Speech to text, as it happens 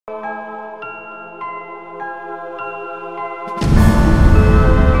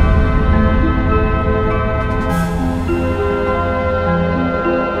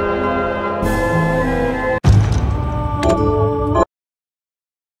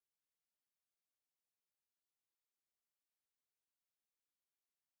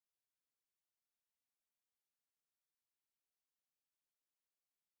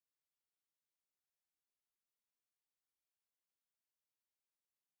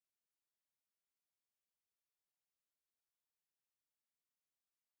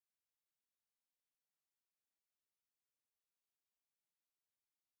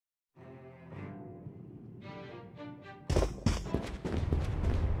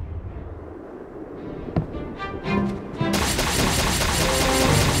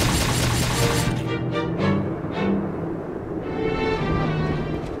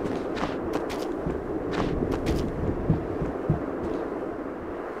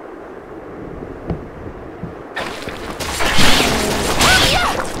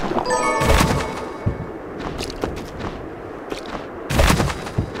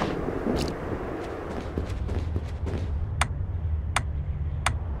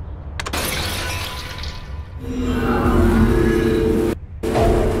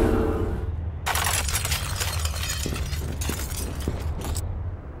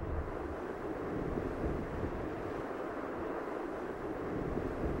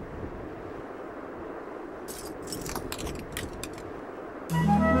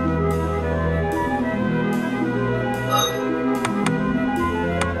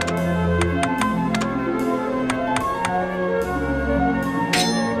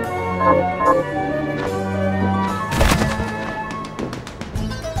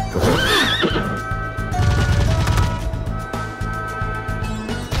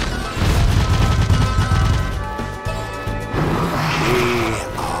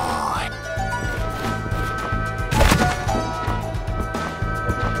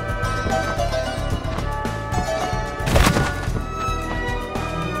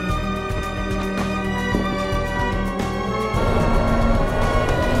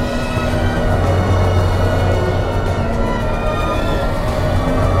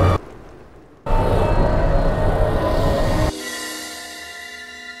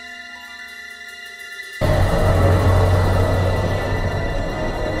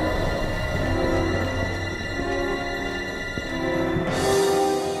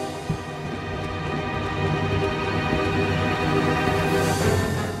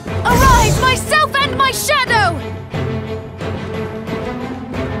Myself and my shadow!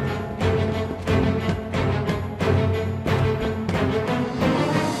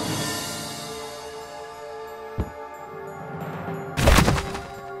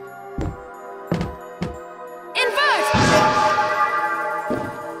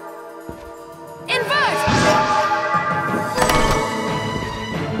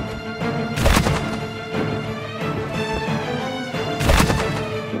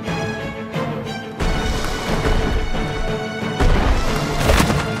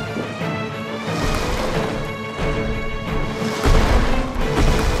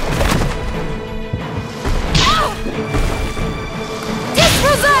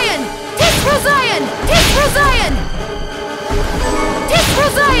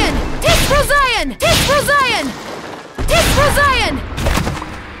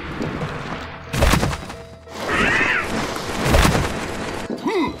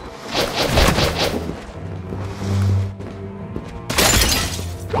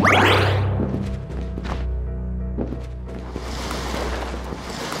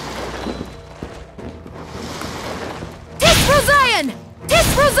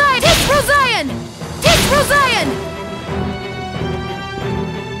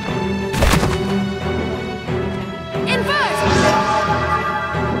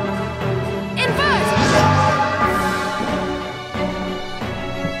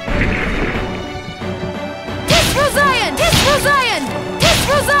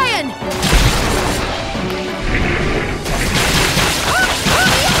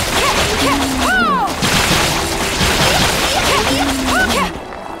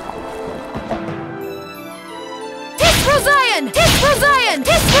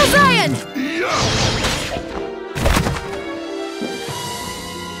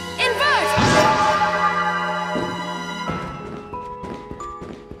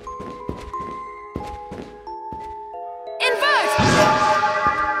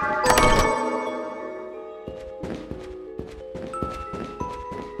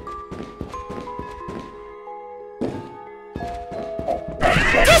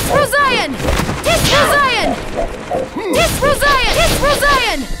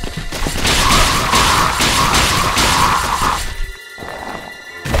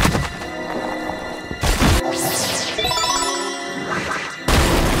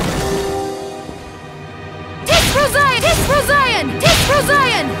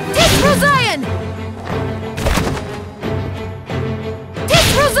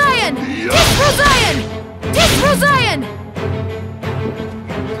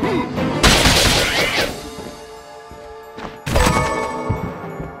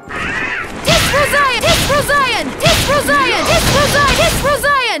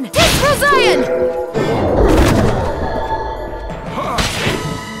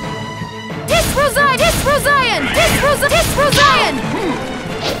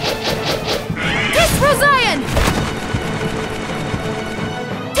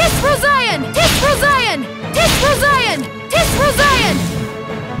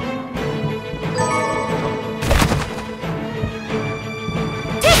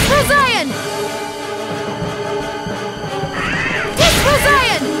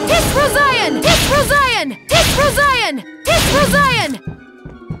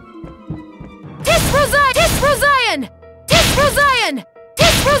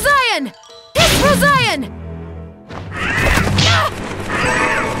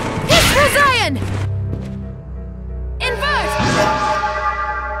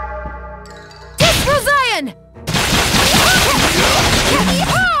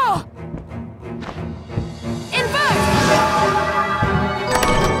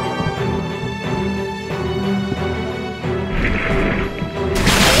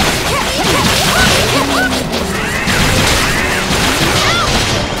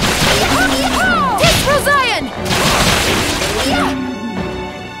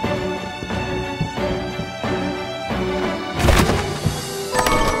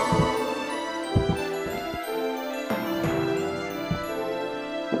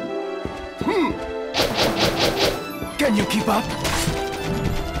 Can you keep up?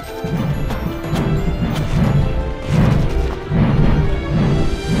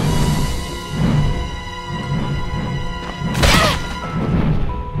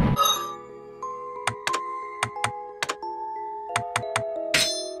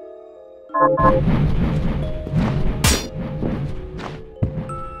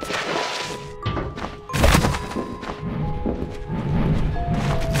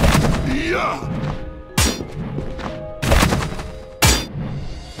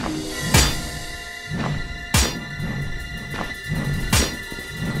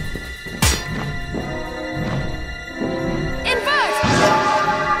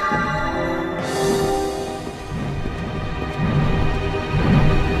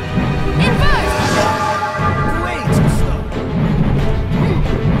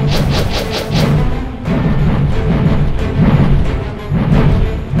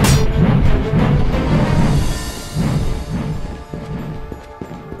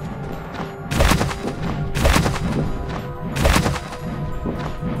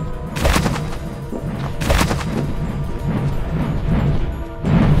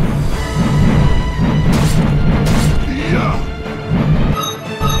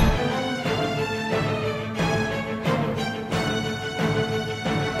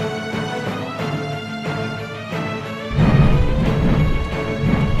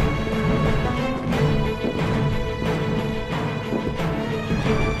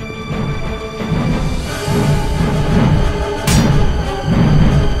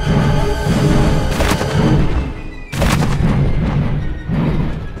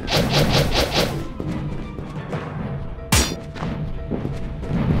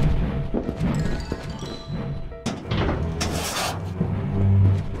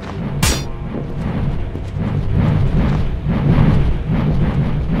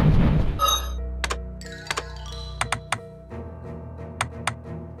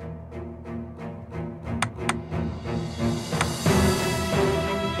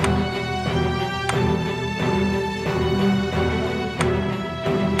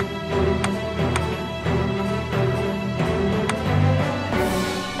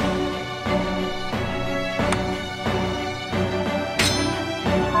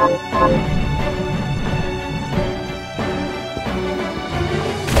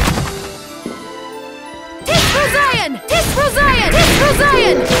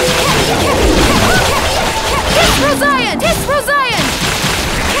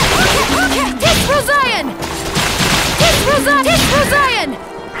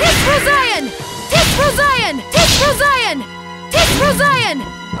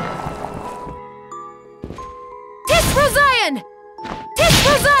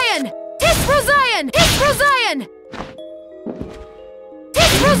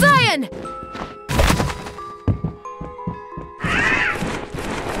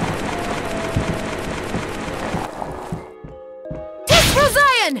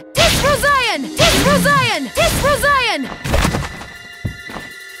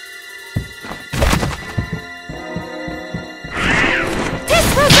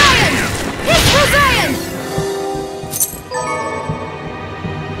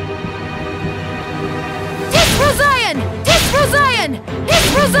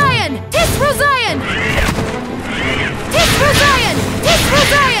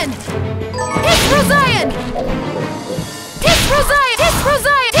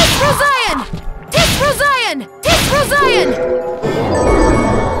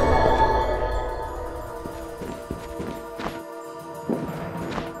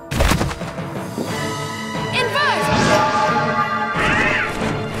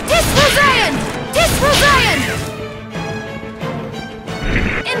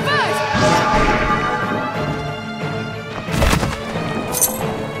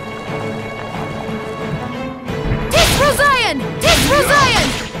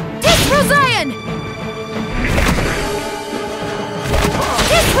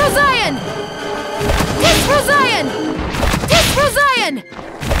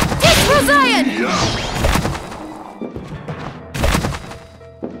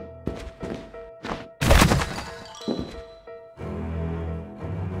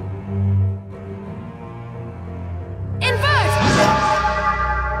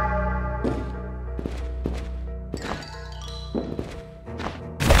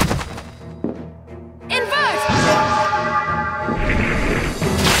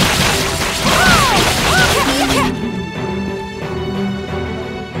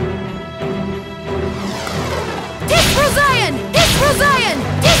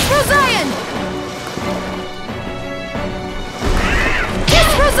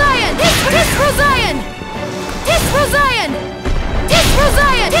 Tisrozion! Tisrozion!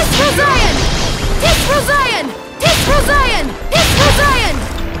 Tisrozion! Tisrozion! Tisrozion! Tisrozion! Tisrozion!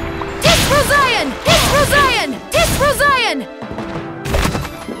 Tisrozion! Tisrozion! Tisrozion!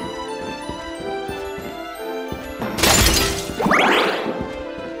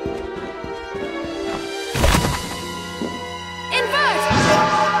 Invert!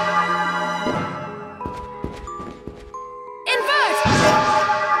 Invert!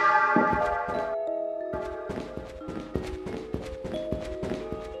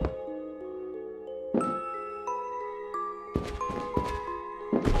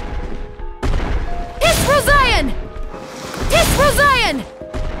 Tisrozion! Tisrozion! Tisrozion!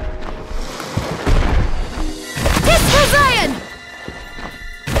 Tisrozion!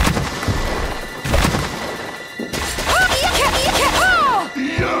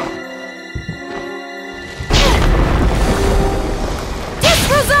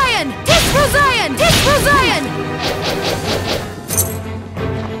 Tisrozion!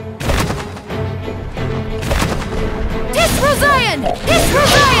 Tisrozion! Tisrozion!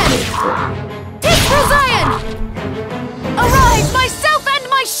 Tisrozion! Tisrozion! Arise, myself and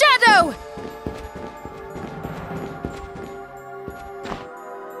my shadow!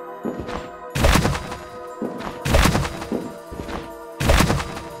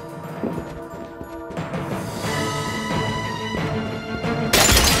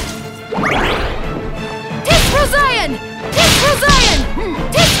 Tisrozion! Tisrozion!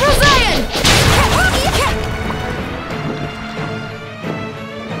 Tisrozion! Tisrozion!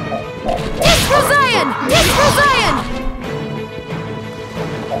 Tisrozion! Tisrozion!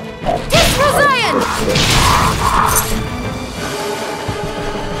 Tisrozion!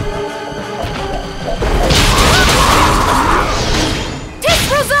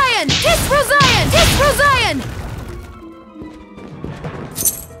 Tisrozion! Tisrozion!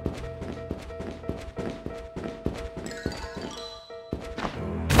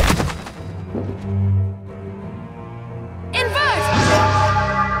 Invert!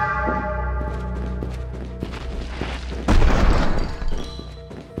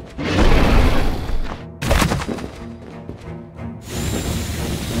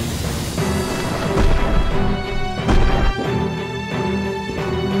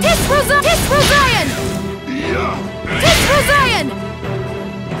 Tisrozion! Tisrozion! Tisrozion!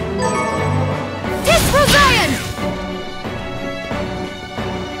 Tisrozion!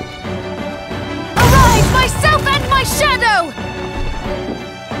 Arise, myself and my shadow!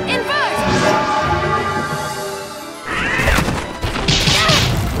 Invert!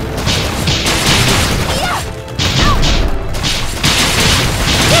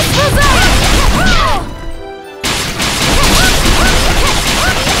 Tisrozion!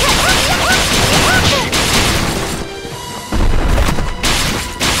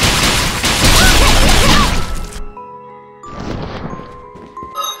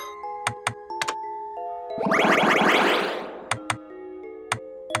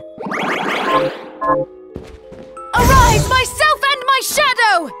 Arise, myself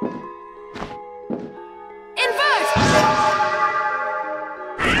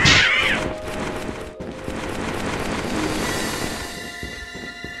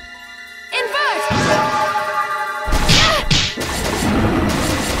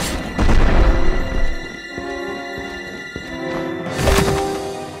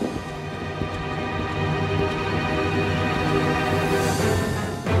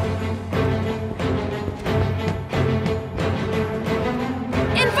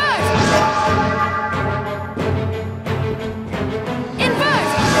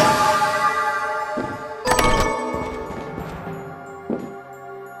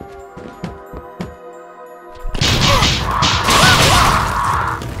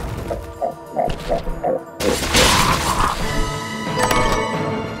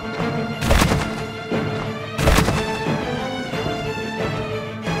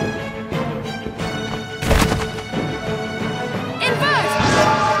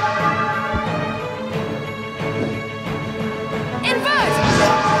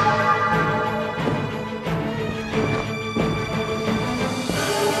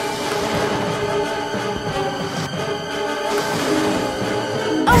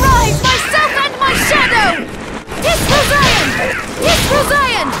and my shadow! Invert!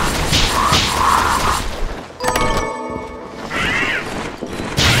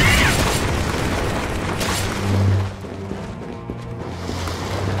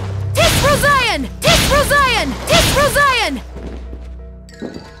 Invert! Tisrozion!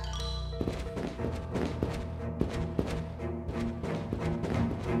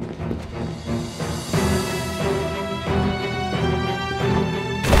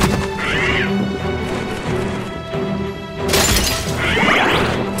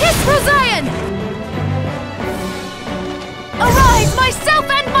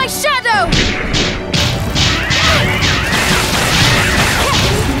 my shadow!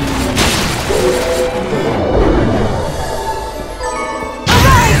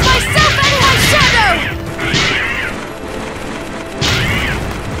 Arise, myself and my shadow!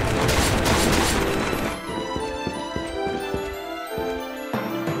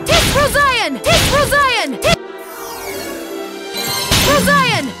 Tis Rosian! Tis Rosian! Tis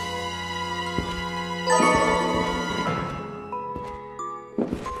Rosian!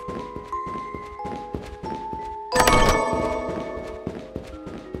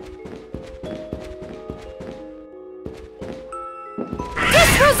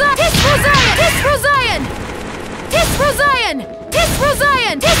 Tis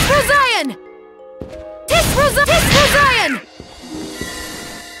Rosian! Tis Rosian! Tis Rosian!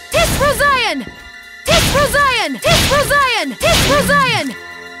 Tis Rosian! Tis Rosian! Tis Rosian! Tis Rosian! Tis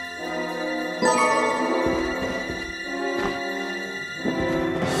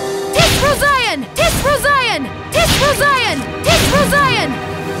Rosian! Tis Rosian! Tis Rosian!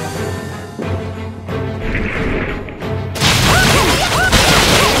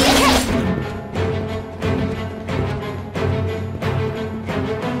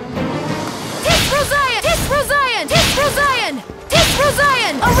 Tis Rosian! Tis Rosian! Tis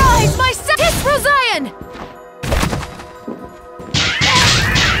Rosian! Arise, myself! Tis Rosian!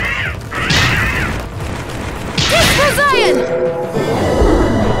 Tis Rosian!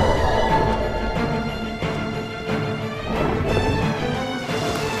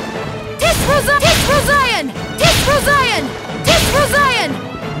 Tis Rosian! Tis Rosian! Tis Rosian! Tis Rosian! Tis Rosian! Tis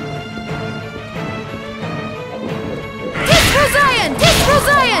Rosian! Tis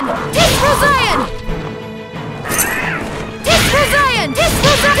Rosian! Tis Rosian! Tis Rosian! Tis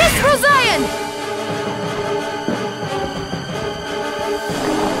Rosian!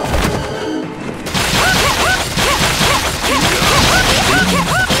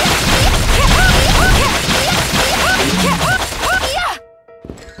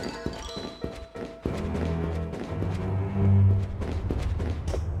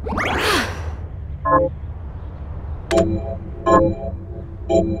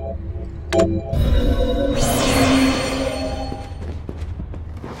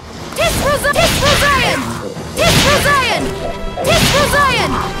 Tis Rosian! Tis Rosian! Tis Rosian!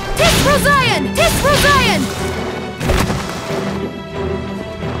 Tis Rosian! Tis Rosian! Tis Rosian!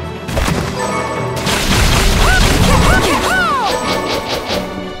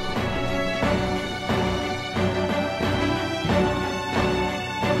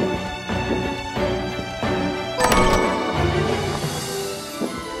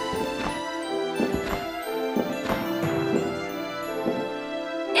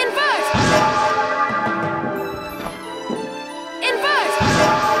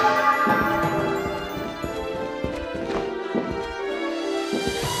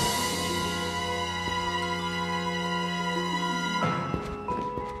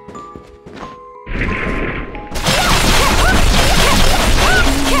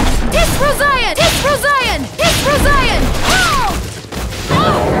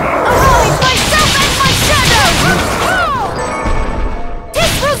 Arise, myself and my shadow!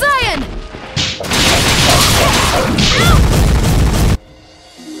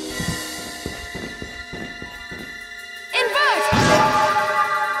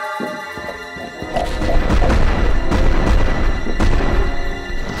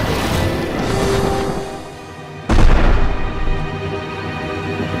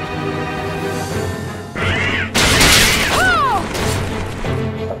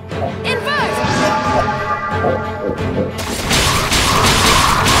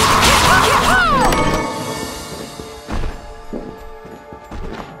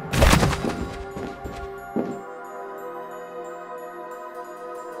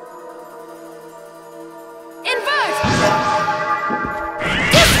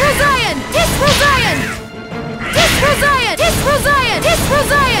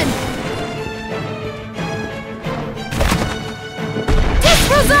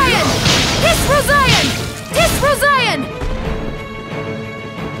 Tis Rosian!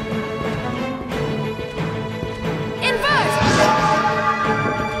 Invert!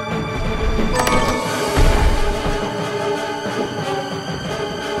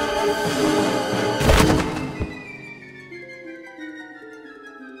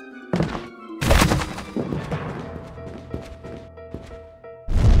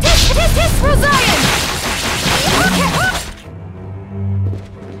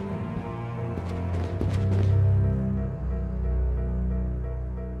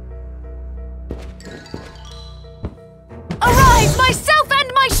 Arise, myself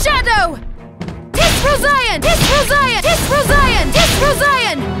and my shadow! Tis Rosian! Tis Rosian! Tis Rosian! Tis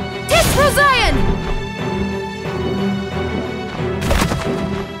Rosian! Tis Rosian!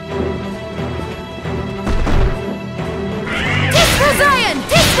 Tis Rosian!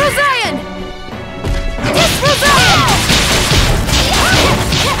 Tis Rosian! Tis Rosian!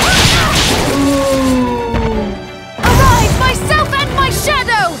 Arise, myself and my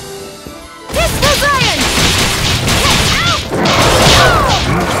shadow! Tis Rosian!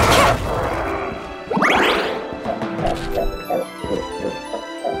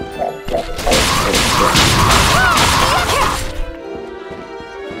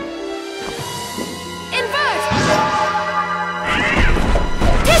 Invert!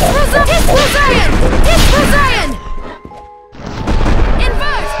 Tis Rosian! Tis Rosian!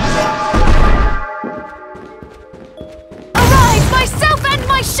 Invert! Arise, myself and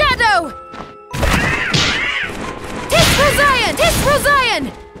my shadow! Tis Rosian! Tis Rosian!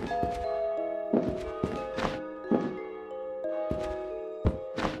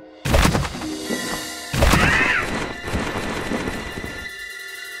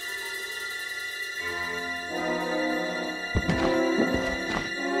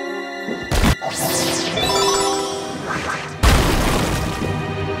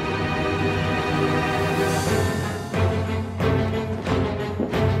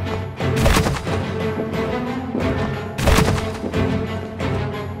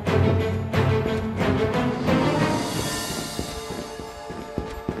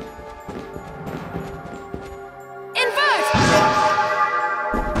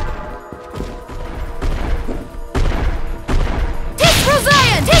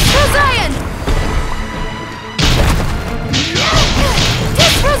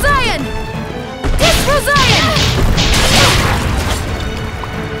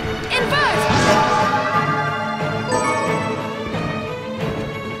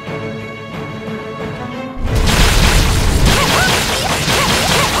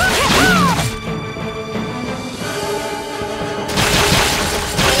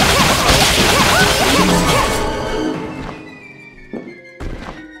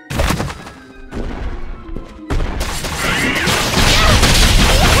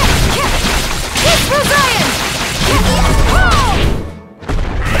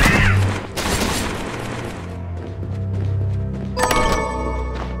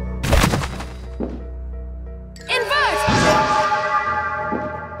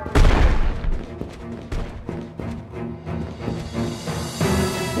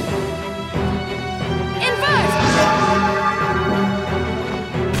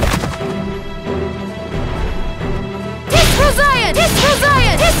 Rosian!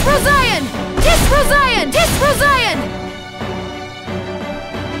 Tis Rosian! Tis Rosian!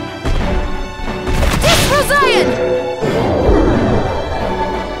 Tis Rosian!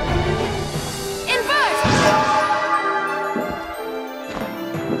 Invert!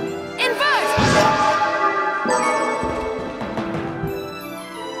 Invert!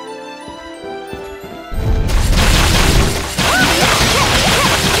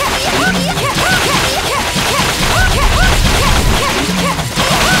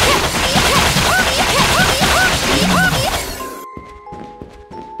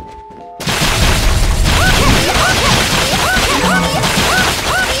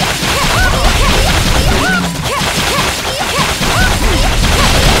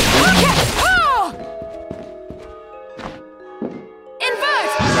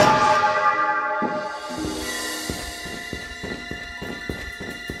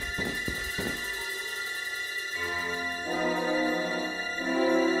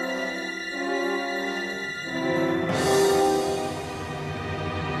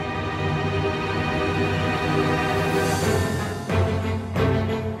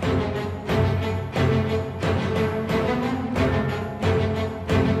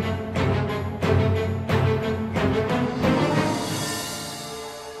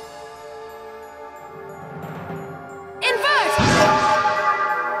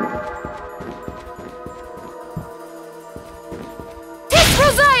 Tis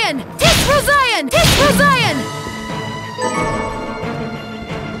Rosian! Tis Rosian! Tis Rosian!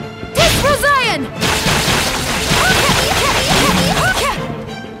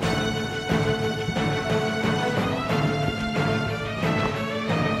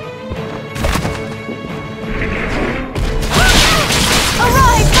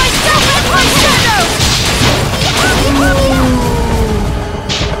 Arise, myself and my shadow!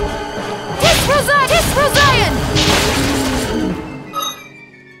 Tis Rosian! Tis Rosian!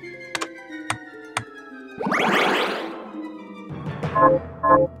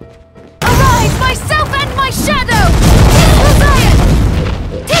 Arise, myself!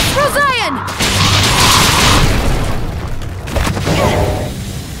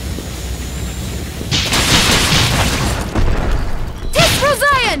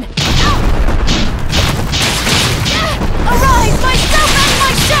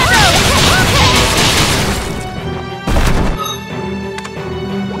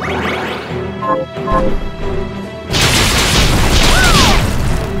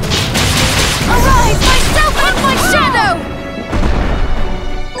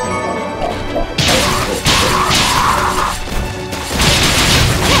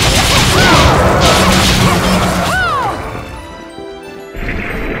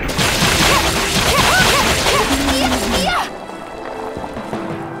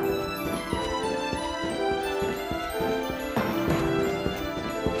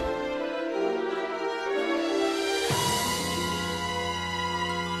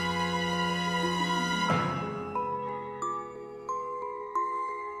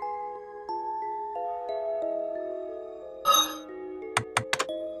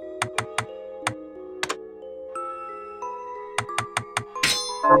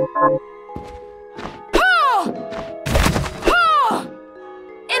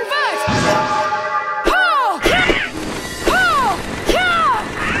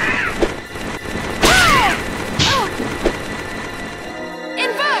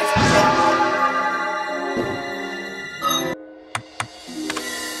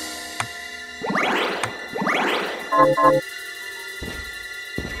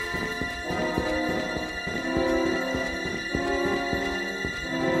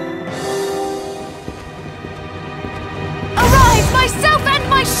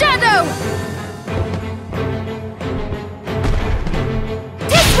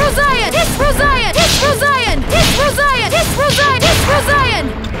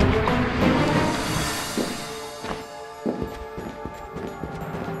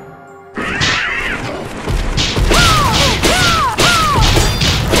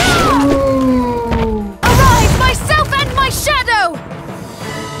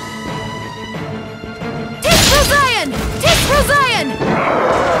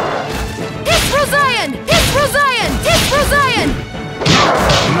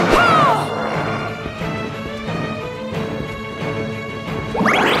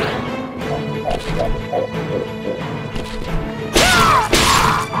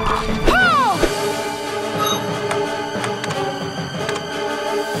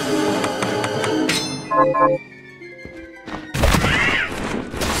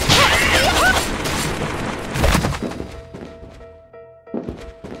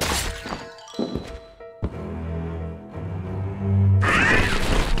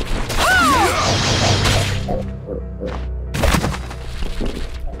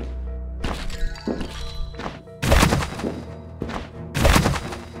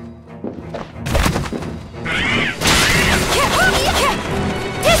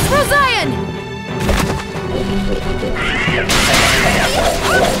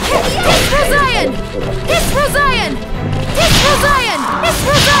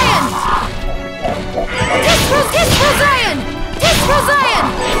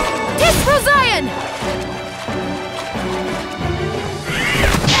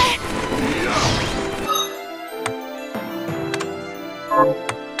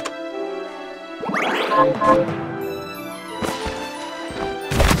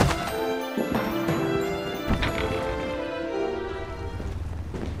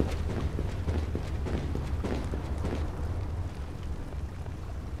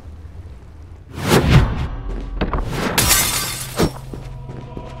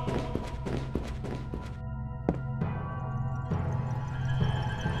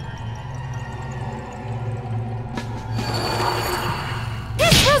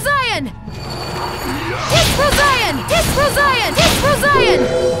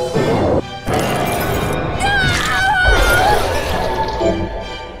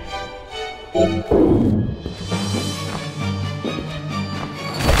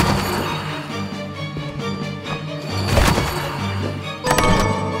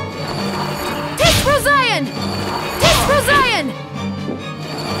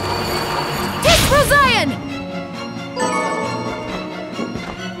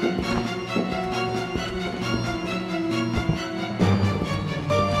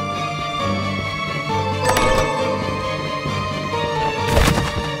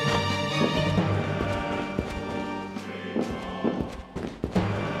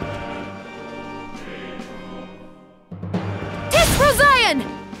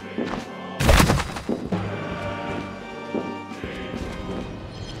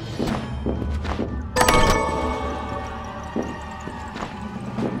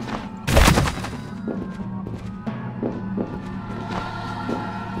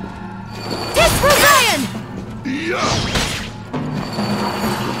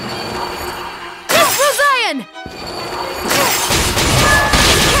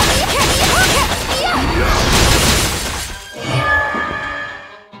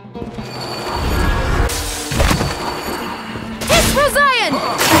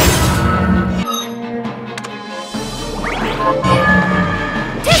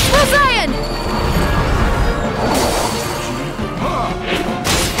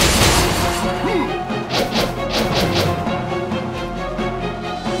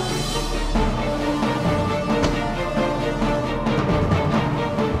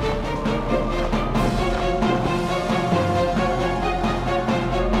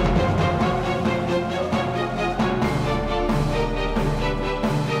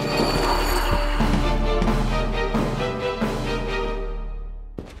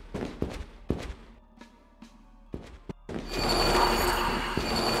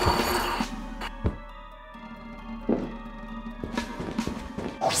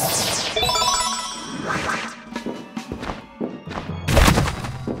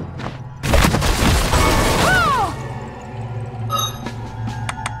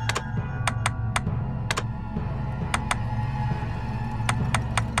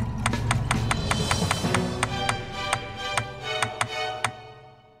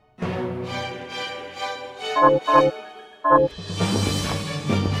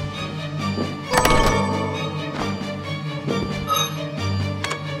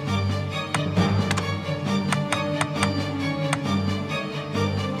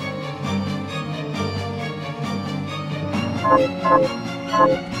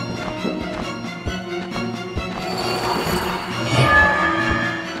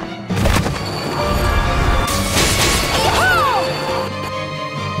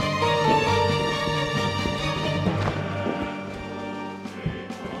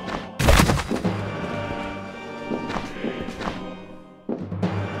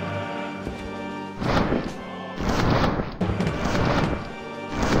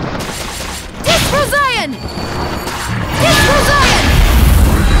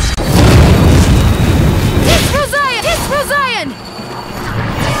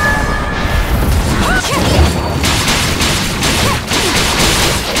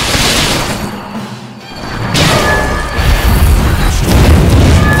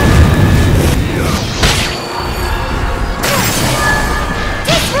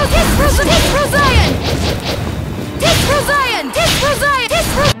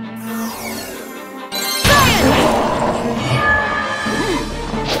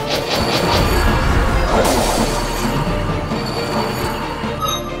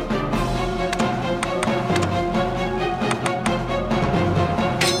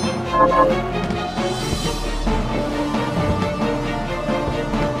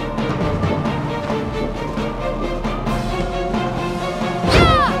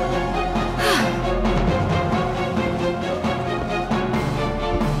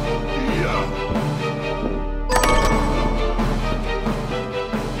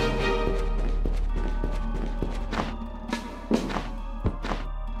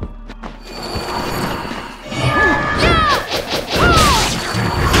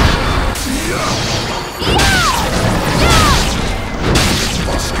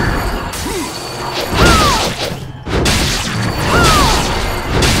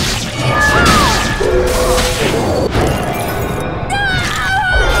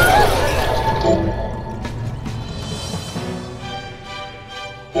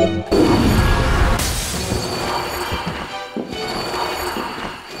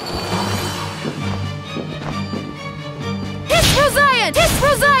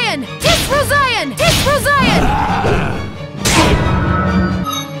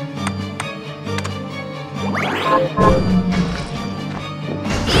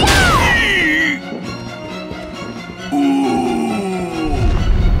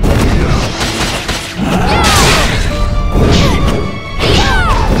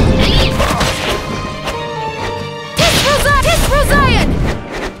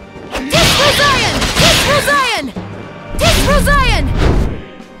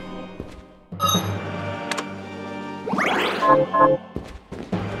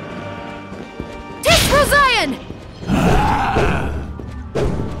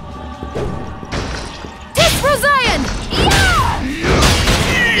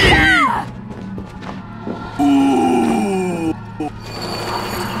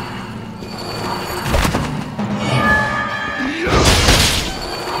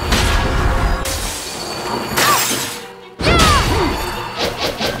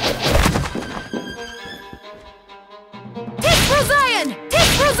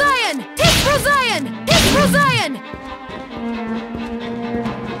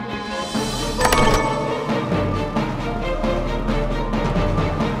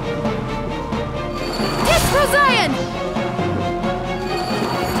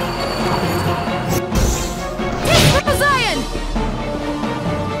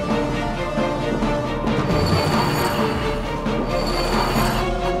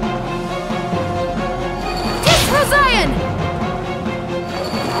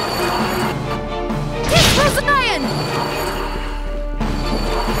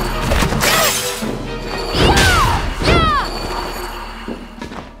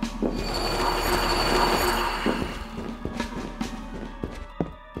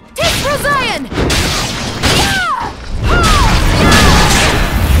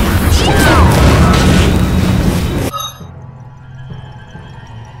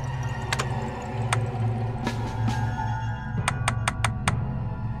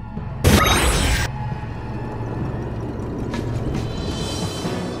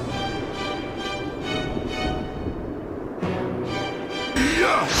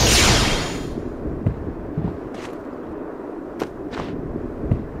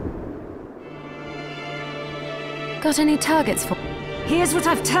 Got any targets for? Here's what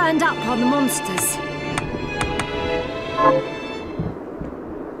I've turned up on the monsters.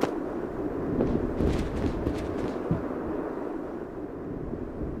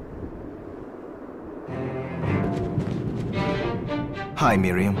 Hi,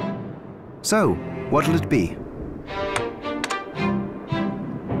 Miriam. So, what'll it be?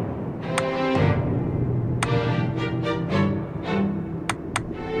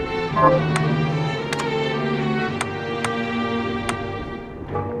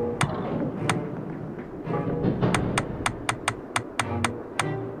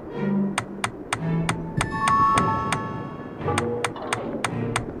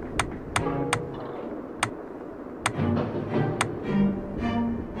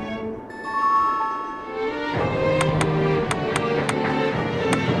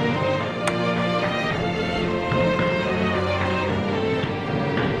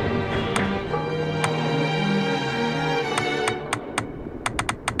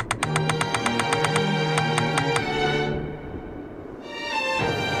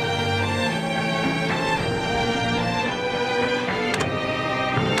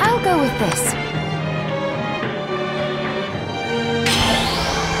 I'll go with this.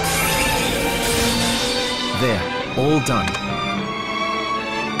 There, all done.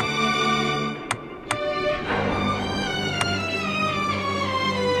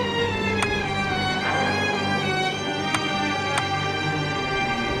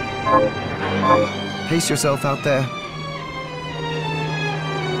 Pace yourself out there.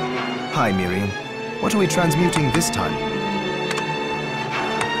 Hi, Miriam. What are we transmuting this time?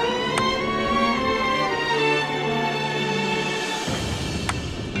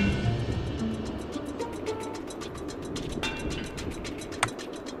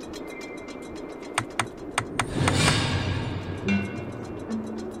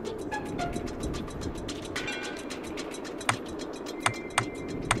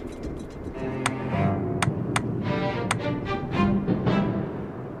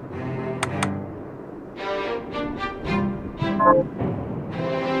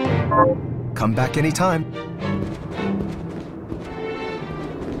 Come back anytime.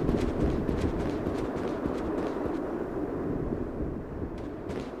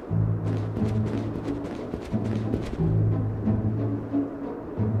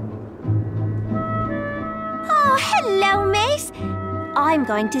 Oh, hello, miss. I'm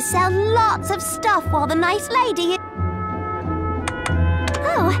going to sell lots of stuff while the nice lady is...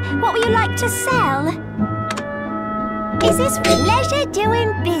 Oh, what would you like to sell? Is this pleasure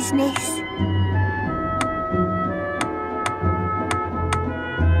doing business?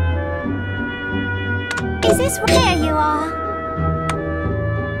 Is this where you are?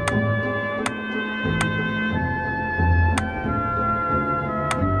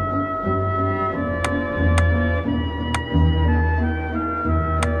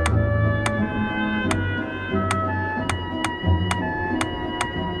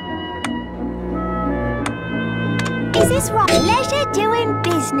 Is this right? Pleasure doing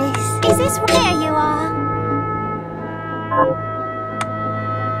business. Is this where you are?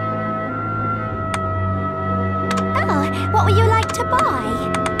 Oh, what would you like to buy?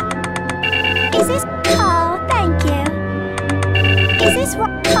 Is this... Oh, thank you. Is this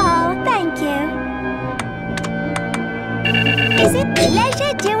right? Oh, thank you. Is it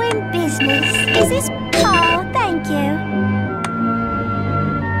pleasure doing business? Is this... Oh, thank you.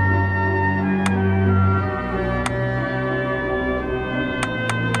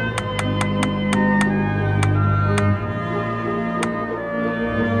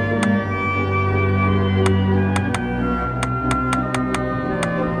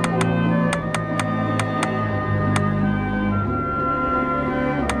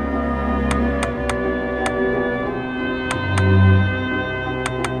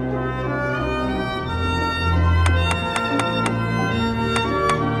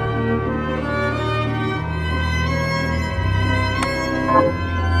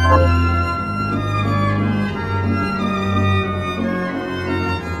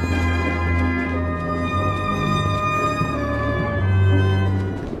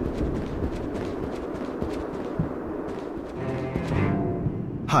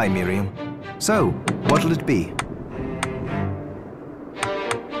 Hi, Miriam. So, what'll it be?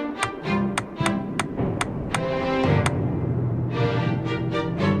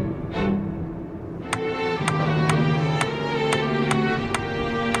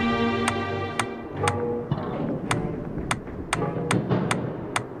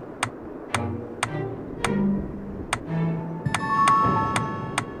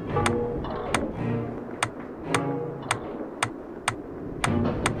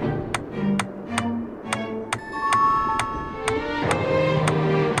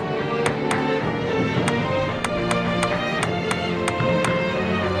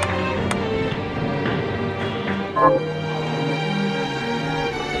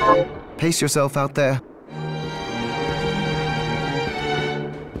 Pace yourself out there.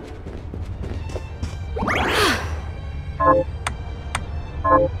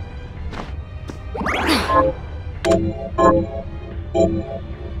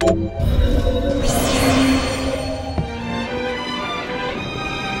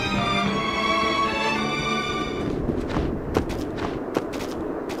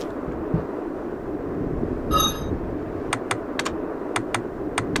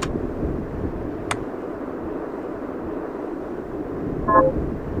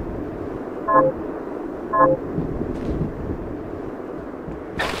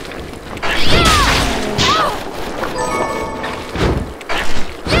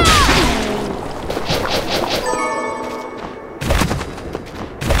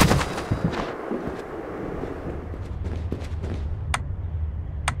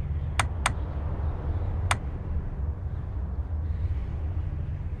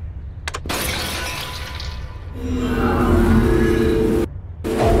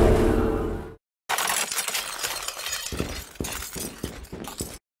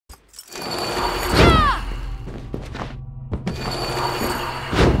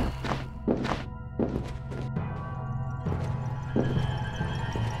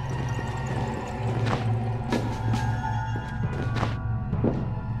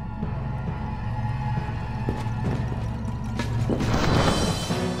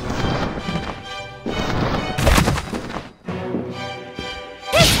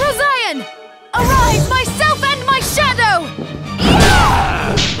 Rosian! Arise, myself and my shadow!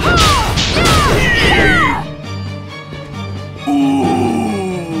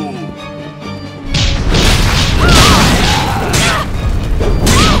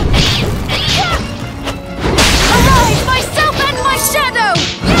 Arise, myself and my shadow!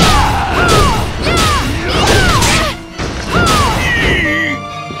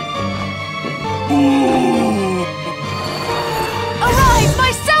 Arise,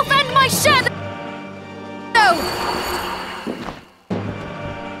 myself and my shadow!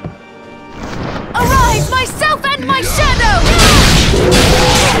 Arise, myself and my shadow!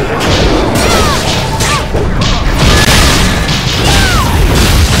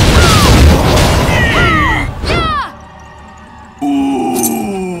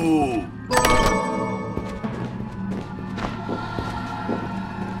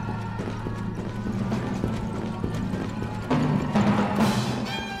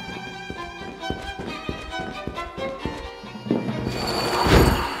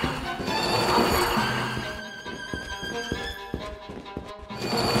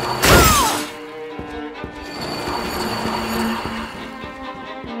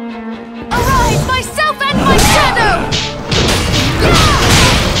 Arise, myself and my shadow!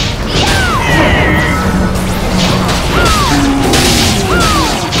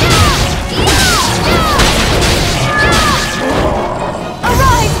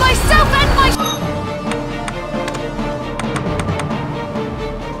 Arise, myself and my shadow!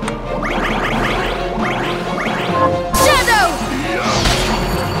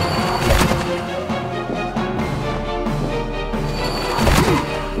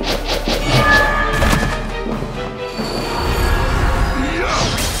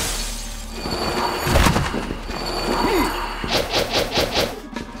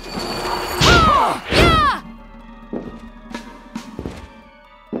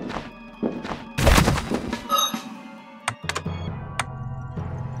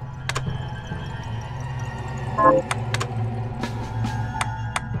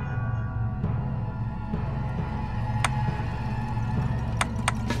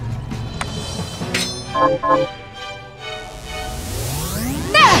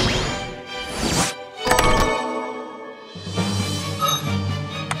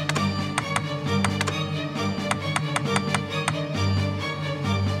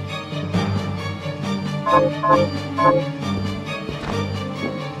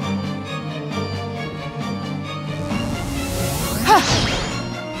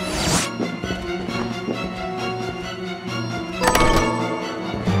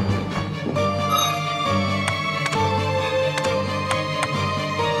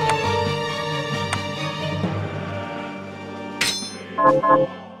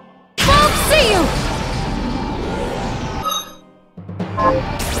 Won't see you!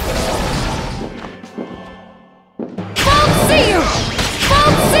 Won't see you!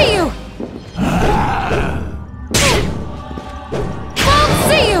 Won't see you! Won't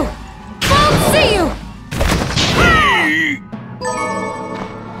see you! Won't see you!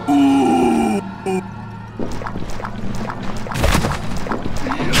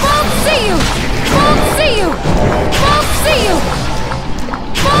 Won't see you! Won't see you! Won't see you!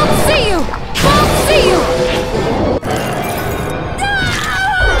 Won't see you! Won't see you! Won't see you!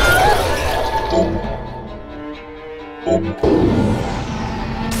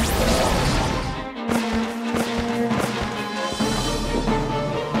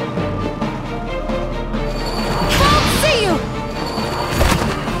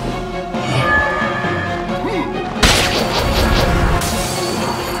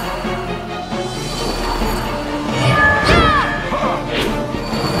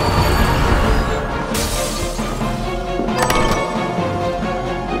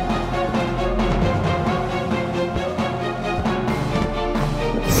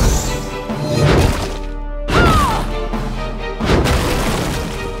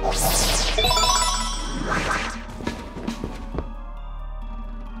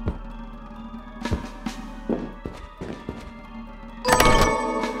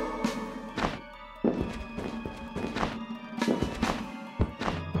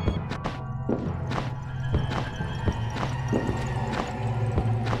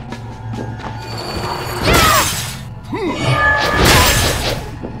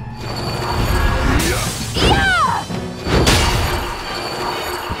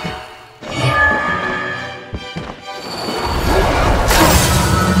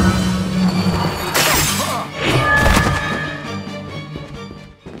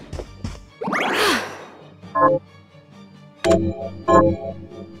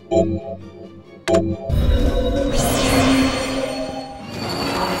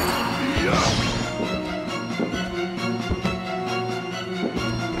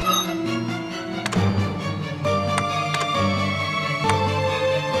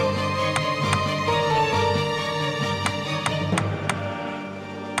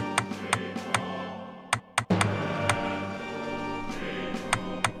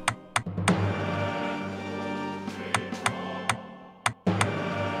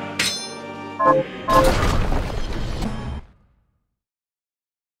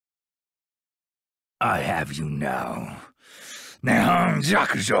 I have you now. Nehang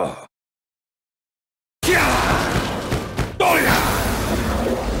Jakujo.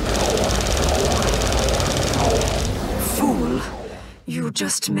 Fool, you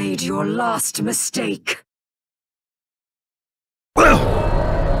just made your last mistake.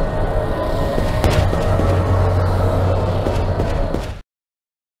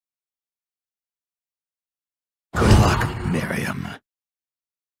 Good luck, Miriam.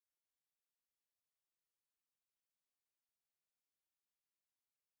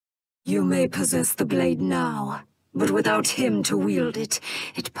 You may possess the blade now, but without him to wield it,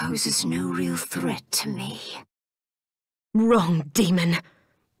 it poses no real threat to me. Wrong, demon.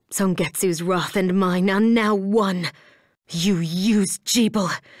 Songetsu's wrath and mine are now one. You used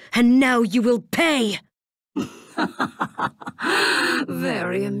Jeeble, and now you will pay!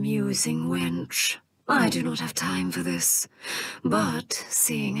 Very amusing, wench. I do not have time for this. But,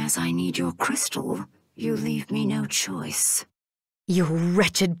 seeing as I need your crystal, you leave me no choice. Your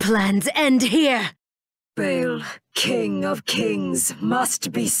wretched plans end here! Baal, King of Kings,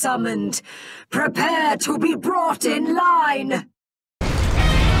 must be summoned. Prepare to be brought in line!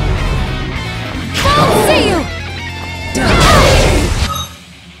 I'll see you!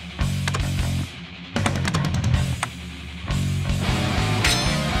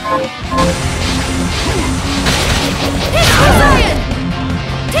 Hit Rosian!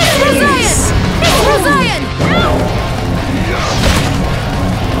 Hit Rosian! Hit Rosian!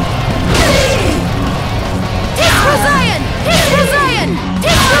 Hit Rosian! Hit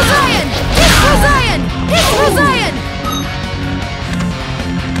Rosian! Hit Rosian! Hit Rosian! Hit Rosian!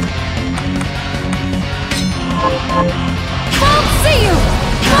 Won't see you!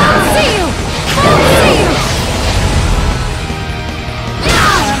 Won't see you! Won't see you! Won't see you!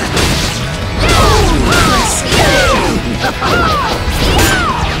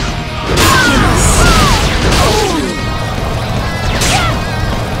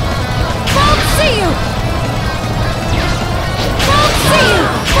 Won't see you!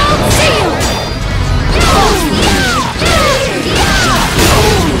 Won't see you!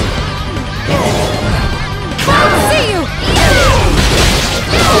 Won't see you!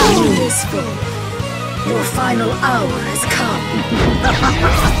 This fool, your final hour has come.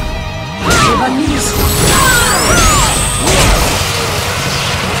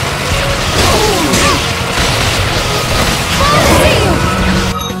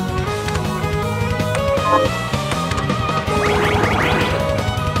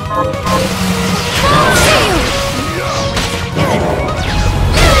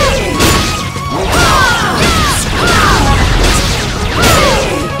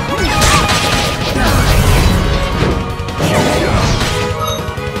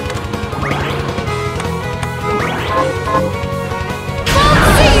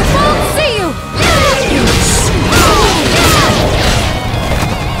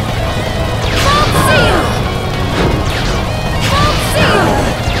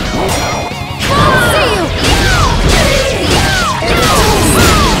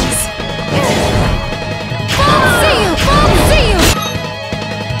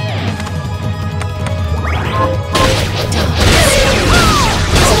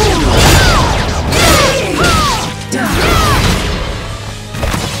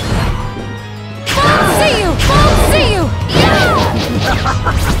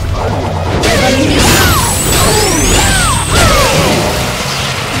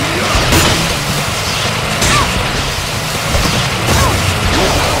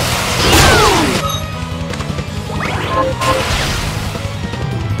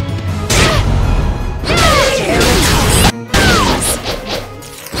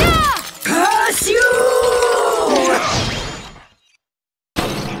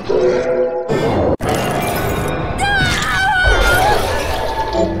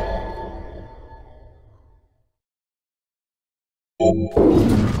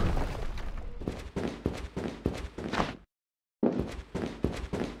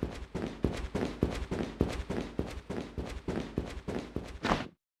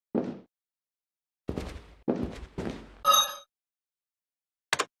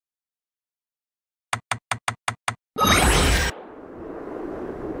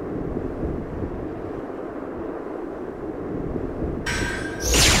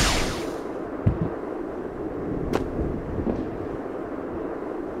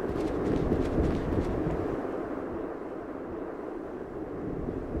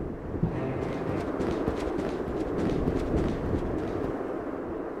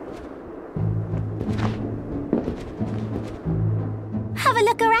 Have a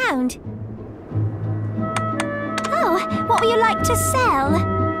look around. Oh, what would you like to sell?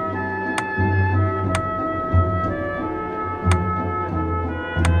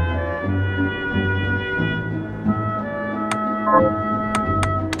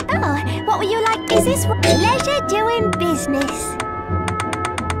 Is this pleasure doing business?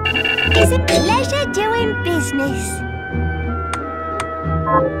 Is it pleasure doing business?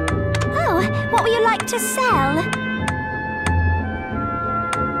 Oh, what would you like to sell?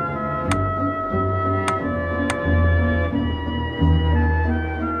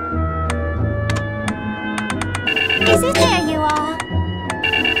 Is it there you are?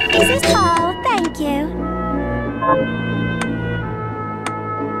 Is this Carl? Thank you.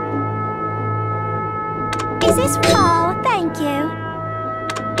 Is this Carl? Thank you.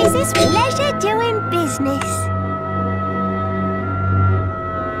 Is this pleasure doing business?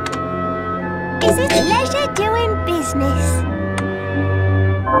 Is this pleasure doing business?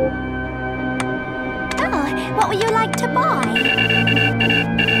 Oh, what would you like to buy?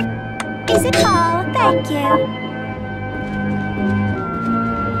 Is it Carl? Thank you.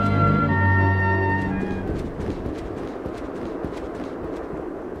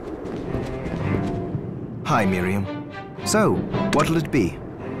 Hi, Miriam. So, what'll it be?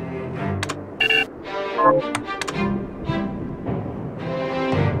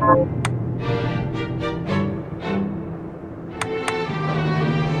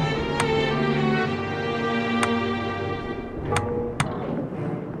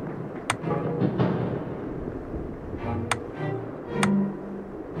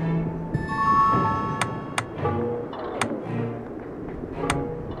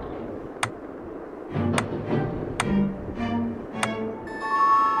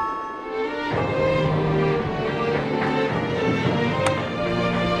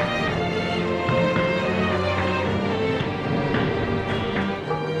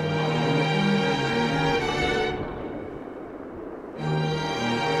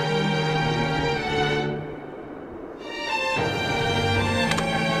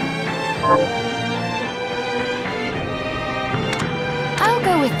 I'll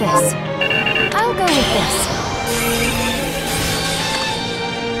go with this. I'll go with this.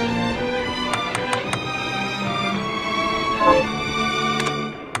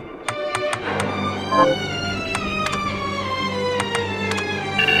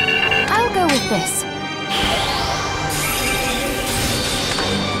 I'll go with this.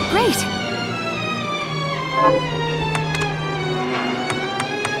 Great.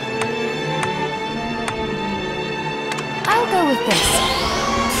 I'll go with this.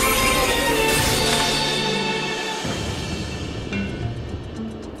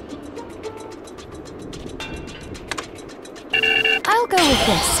 I'll go with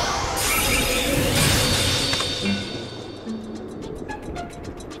this.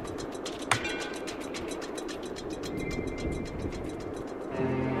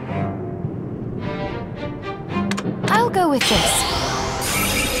 I'll go with this.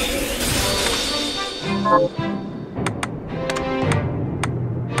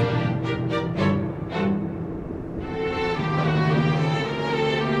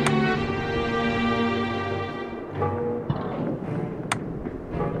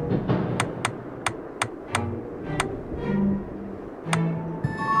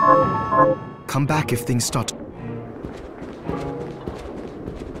 Come back if things start.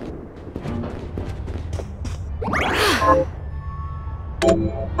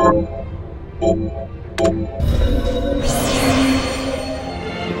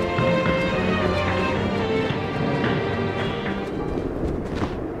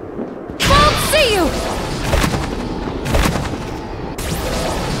 Won't see you!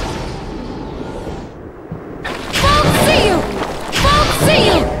 Won't see you! Won't see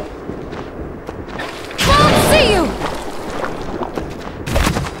you! Won't see you!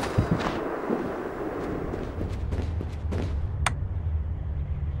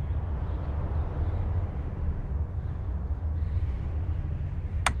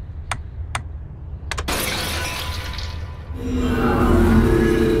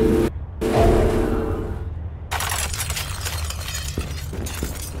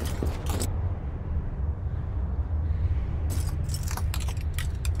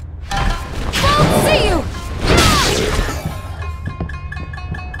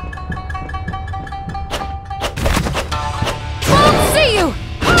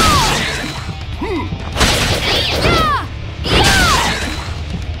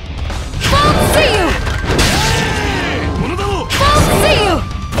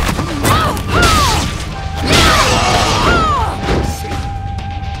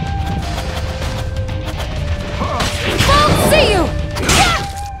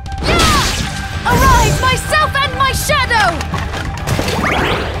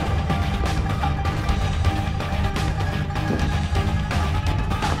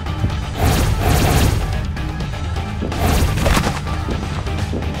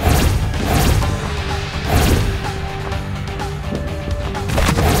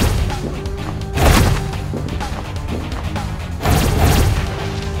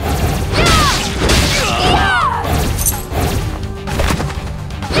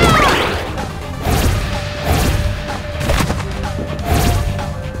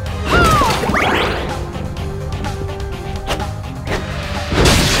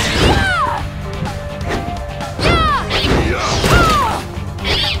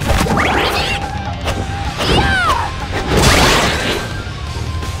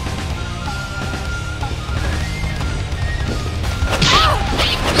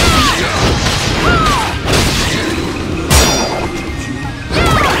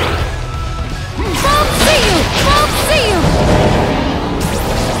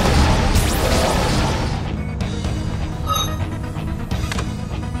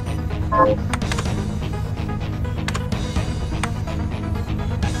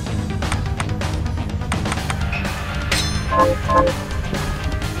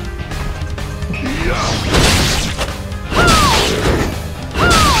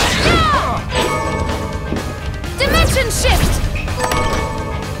 Dimension shift!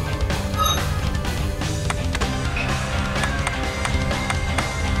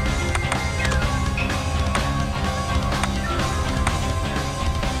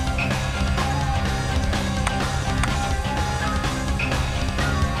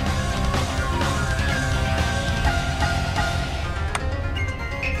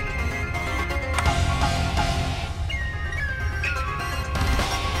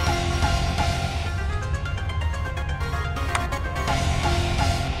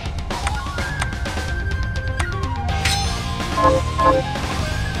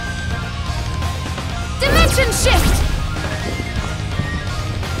 Dimension shift!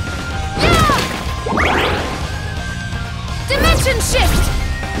 Yeah! Dimension shift!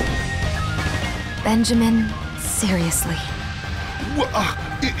 Benjamin, seriously.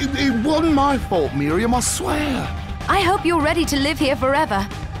 It wasn't my fault, Miriam, I swear. I hope you're ready to live here forever.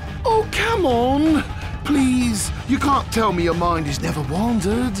 Oh, come on. Please, you can't tell me your mind has never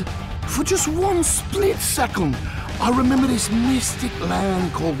wandered. For just one split second, I remember this mystic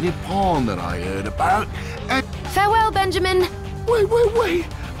land called Nippon that I heard about, and... Farewell, Benjamin. Wait.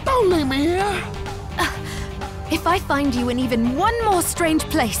 Don't leave me here. If I find you in even one more strange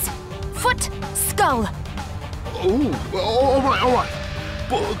place, foot, skull. Oh, all right.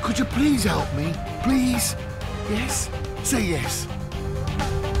 But could you please help me? Please? Yes? Say yes.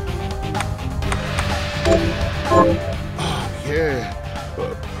 Oh, yeah.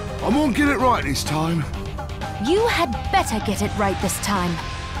 I'm gonna get it right this time. You had better get it right this time.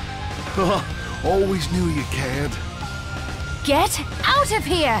 Always knew you cared. Get out of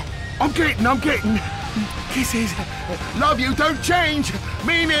here! I'm getting. Kisses. Love you, don't change.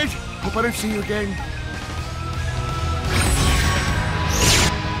 Mean it. Hope I don't see you again.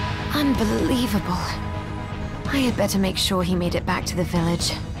 Unbelievable. I had better make sure he made it back to the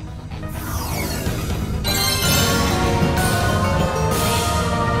village.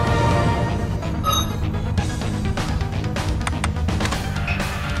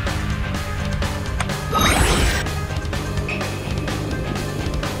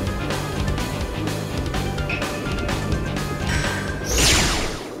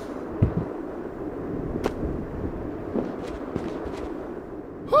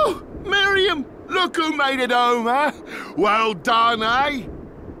 Oh, Miriam! Look who made it home, huh? Well done, eh?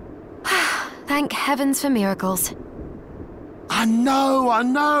 Thank heavens for miracles. I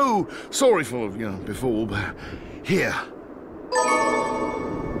know. Sorry for, before, but... Here.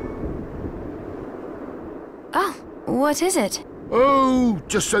 Oh, what is it? Oh,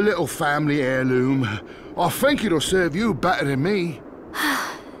 just a little family heirloom. I think it'll serve you better than me.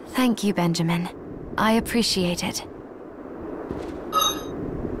 Thank you, Benjamin. I appreciate it.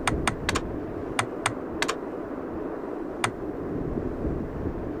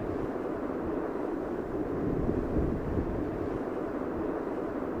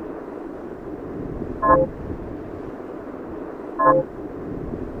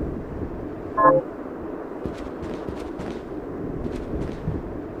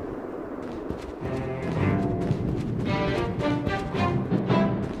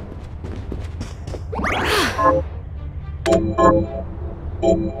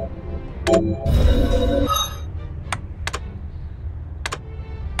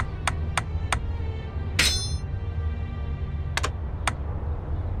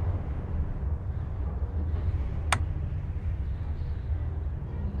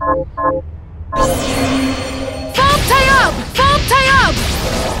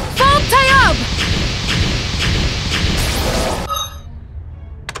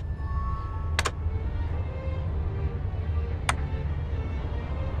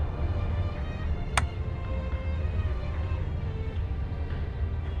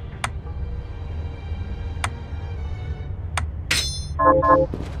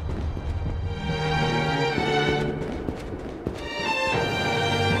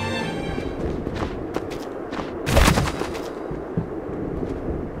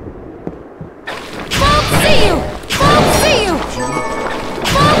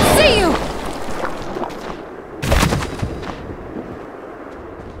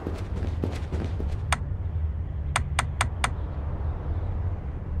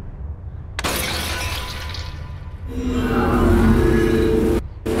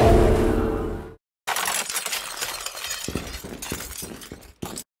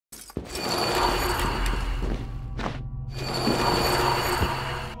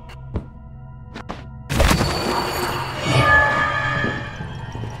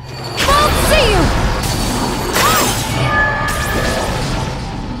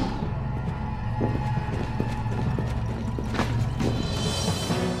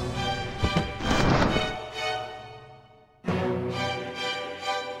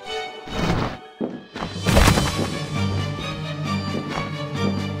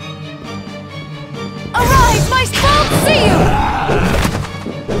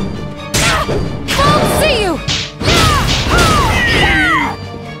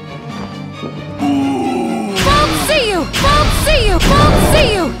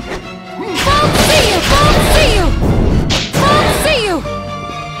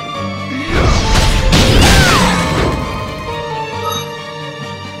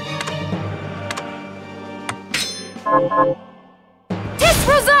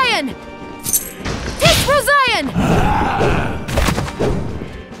 Rosayan! Tis Rosayan!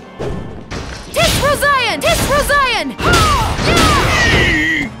 Tis Rosayan! Tis Rosayan!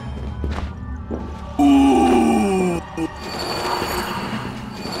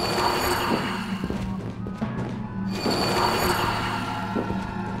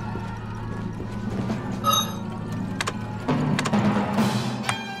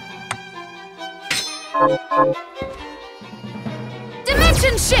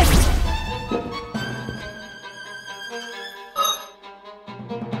 Dimension shift!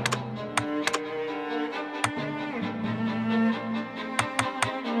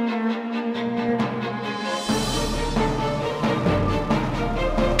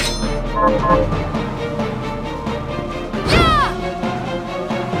 Yeah!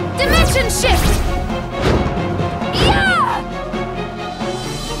 Dimension shift! Yeah!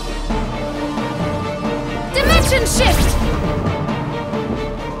 Dimension shift!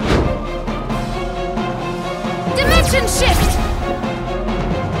 Dimension shift!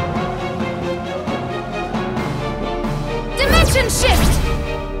 Dimension shift!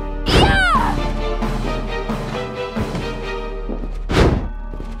 Yeah!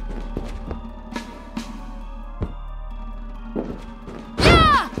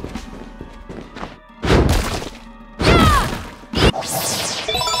 Yeah!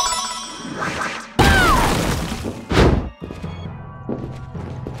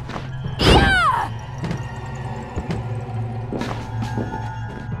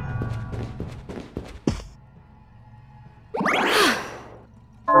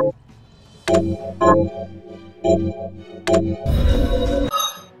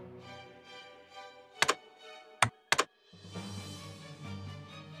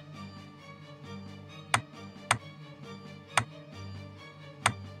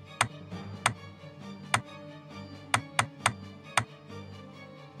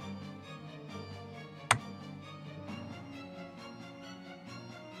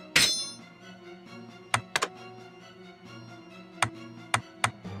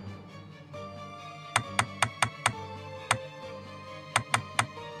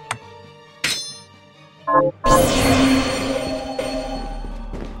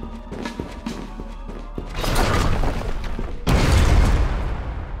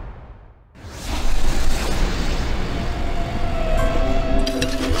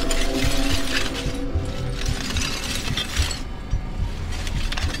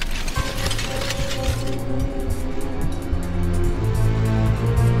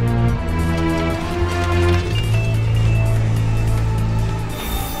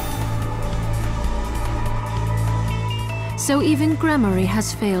 So even Gremory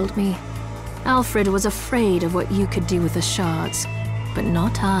has failed me. Alfred was afraid of what you could do with the shards, but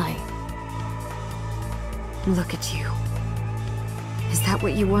not I. Look at you. Is that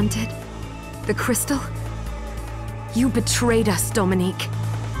what you wanted? The crystal? You betrayed us, Dominique.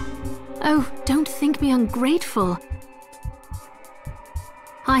 Oh, don't think me ungrateful.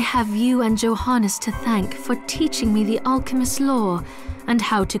 I have you and Johannes to thank for teaching me the alchemist's lore and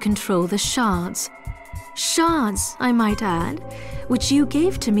how to control the shards. Shards, I might add, which you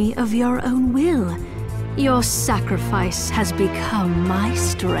gave to me of your own will. Your sacrifice has become my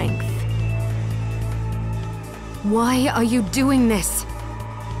strength. Why are you doing this?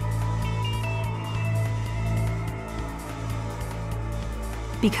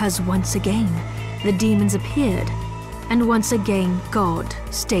 Because once again, the demons appeared, and once again God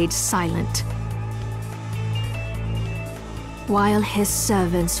stayed silent. While his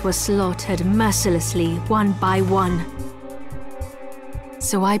servants were slaughtered mercilessly one by one.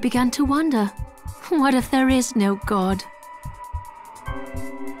 So I began to wonder, what if there is no God?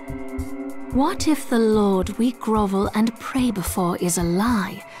 What if the Lord we grovel and pray before is a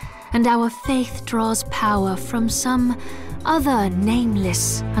lie, and our faith draws power from some other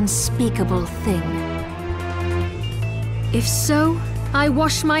nameless, unspeakable thing? If so, I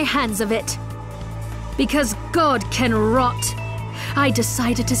wash my hands of it. Because God can rot, I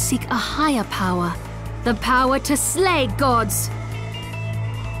decided to seek a higher power, the power to slay gods.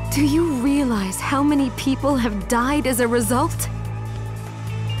 Do you realize how many people have died as a result?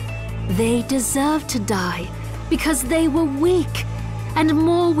 They deserve to die because they were weak, and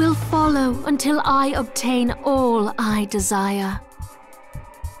more will follow until I obtain all I desire.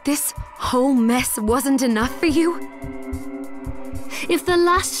 This whole mess wasn't enough for you? If the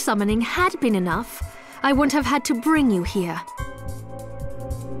last summoning had been enough, I wouldn't have had to bring you here.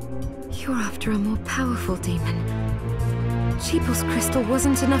 You're after a more powerful demon. Cheeple's crystal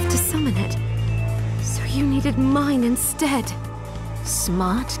wasn't enough to summon it, so you needed mine instead.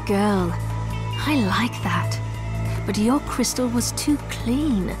 Smart girl. I like that. But your crystal was too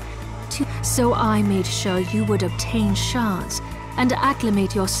clean, to, so I made sure you would obtain shards and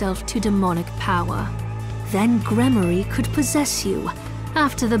acclimate yourself to demonic power. Then Gremory could possess you,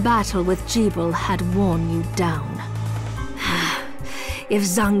 after the battle with Jebel had worn you down. If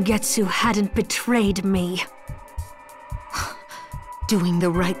Zangetsu hadn't betrayed me... Doing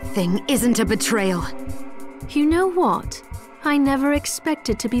the right thing isn't a betrayal. You know what? I never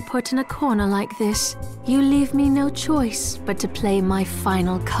expected to be put in a corner like this. You leave me no choice but to play my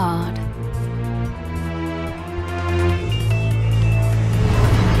final card.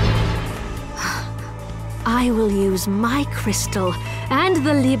 I will use my crystal and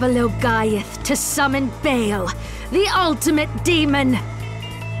the Libelo Gaiath to summon Baal, the ultimate demon!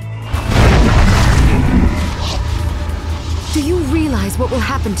 Do you realize what will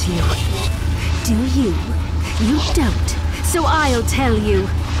happen to you? Do you? You don't. So I'll tell you.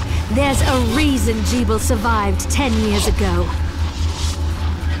 There's a reason Jebel survived 10 years ago.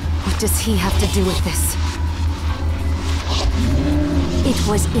 What does he have to do with this? It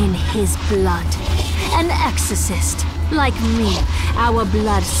was in his blood. An exorcist. Like me, our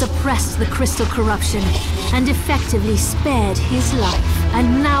blood suppressed the crystal corruption and effectively spared his life.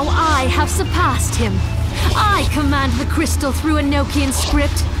 And now I have surpassed him. I command the crystal through Enochian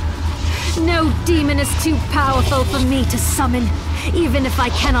script. No demon is too powerful for me to summon, even if I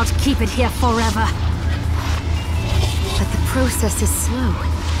cannot keep it here forever. But the process is slow,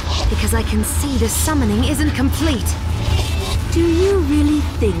 because I can see the summoning isn't complete. Do you really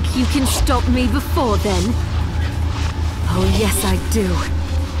think you can stop me before then? Oh yes, I do.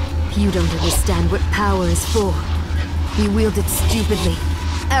 You don't understand what power is for. You wield it stupidly,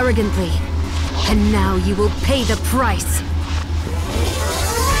 arrogantly, and now you will pay the price.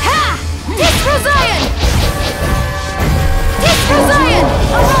 Ha! Disrozion! Disrozion!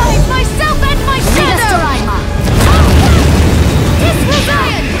 Arise, myself and my shadow!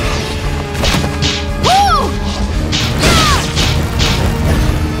 Disrozion! Woo!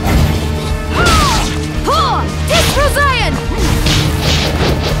 Disrozion!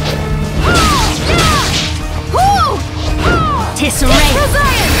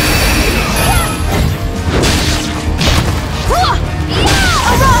 Disrozion!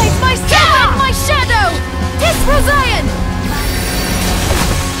 Arise, myself and my shadow! Disrozion!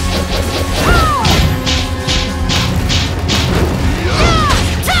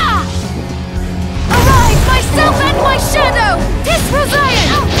 Arise, myself and my shadow! Disrozion!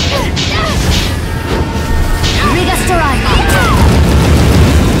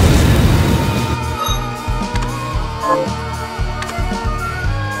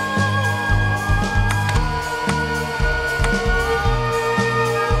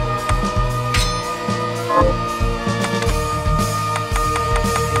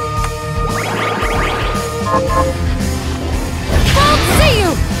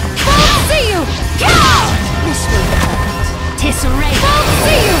 Tisserray! Won't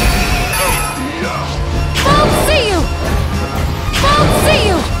see you! Won't see you! Won't see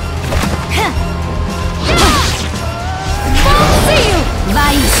you! Won't see you!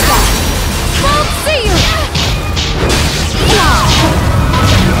 Vaista! Won't see you!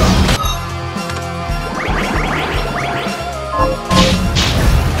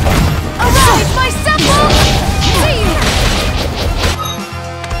 Arise, myself! Won't see you!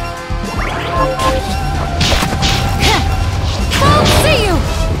 Won't see you!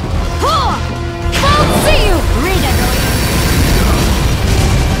 Won't see you!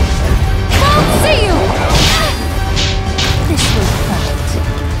 Won't see you! This will hurt.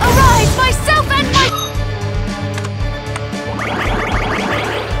 Arise, myself and my...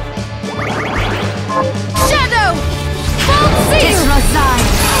 Shadow! Won't see you! Disrozion!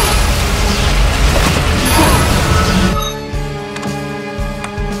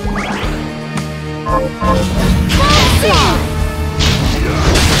 Won't see you!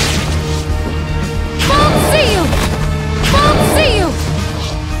 Won't see you! Won't see you! Won't see you!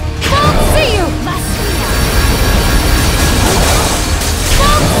 Won't see you!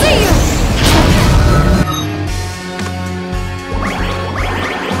 Won't see you!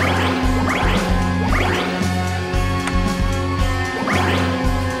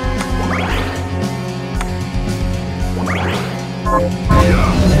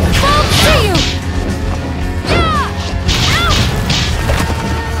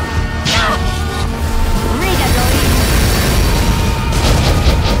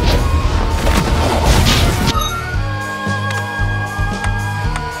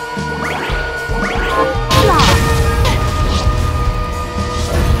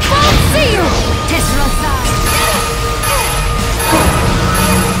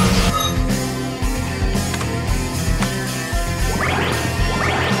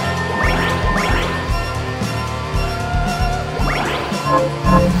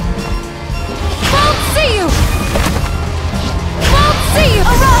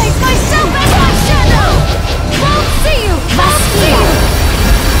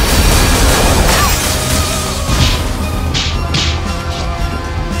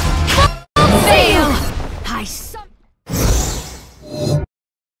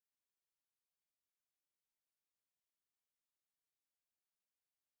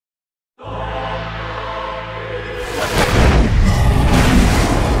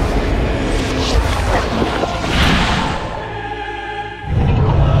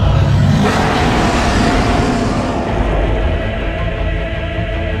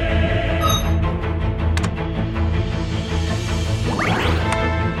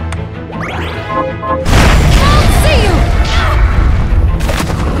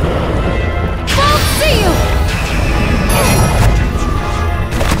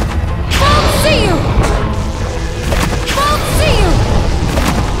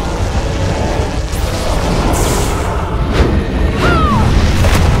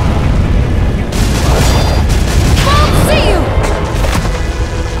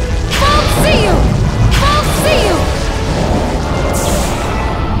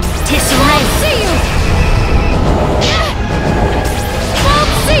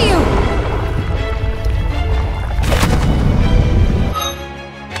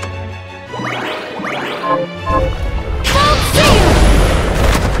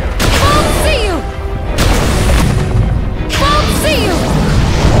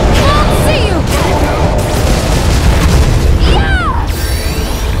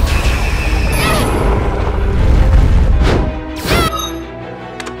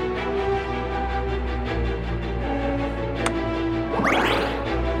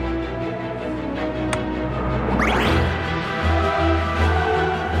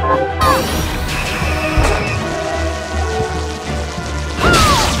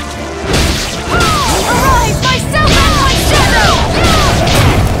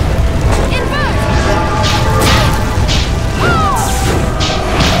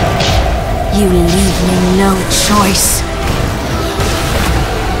 You leave me no choice.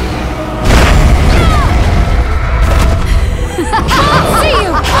 I'll see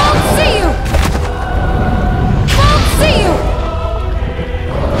you! I'll see you! I'll see you!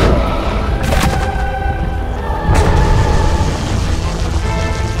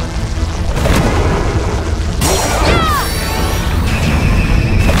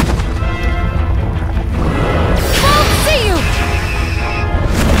 I'll see you!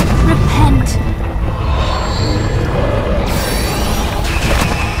 Repent.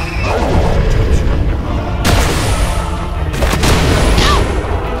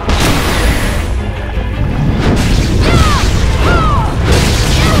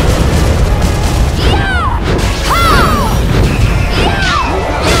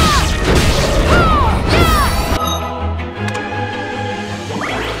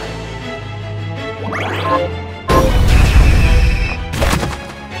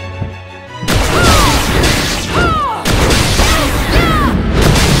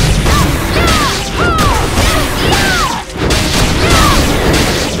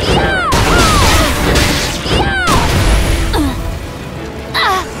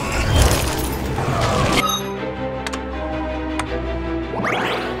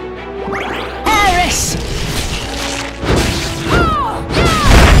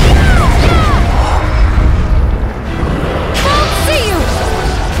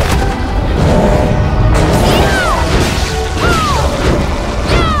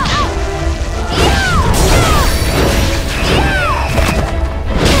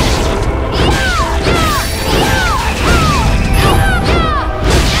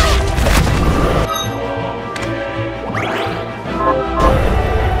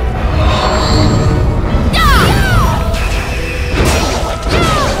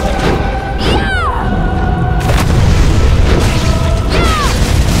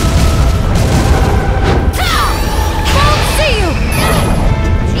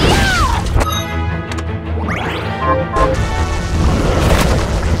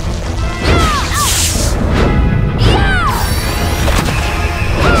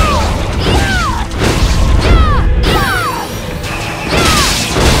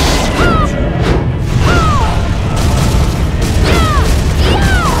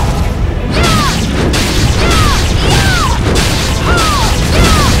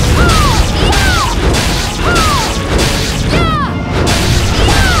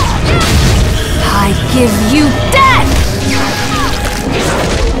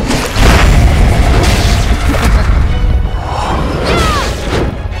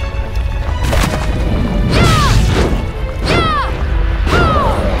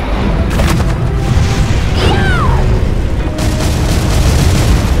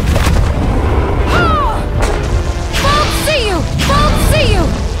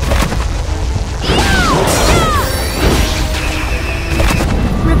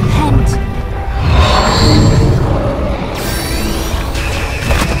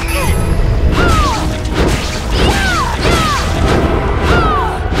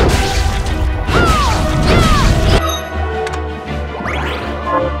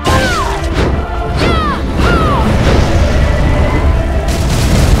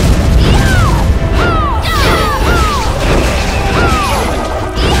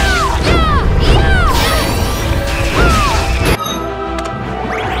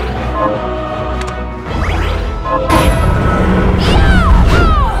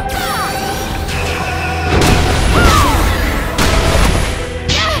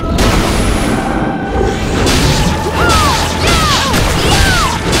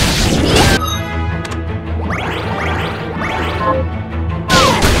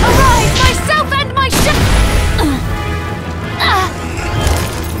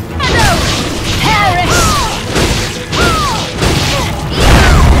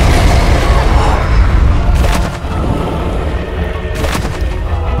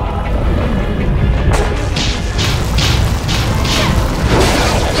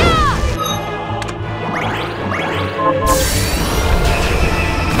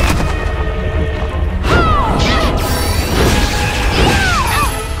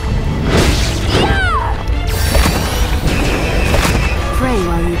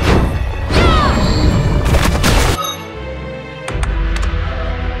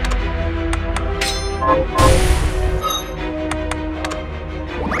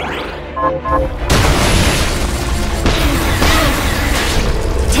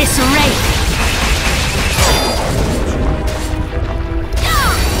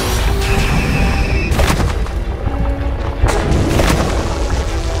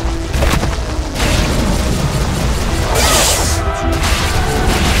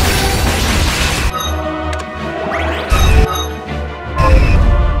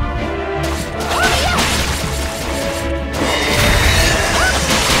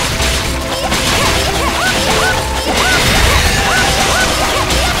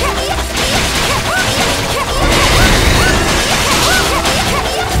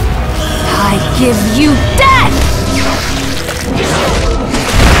 give you death!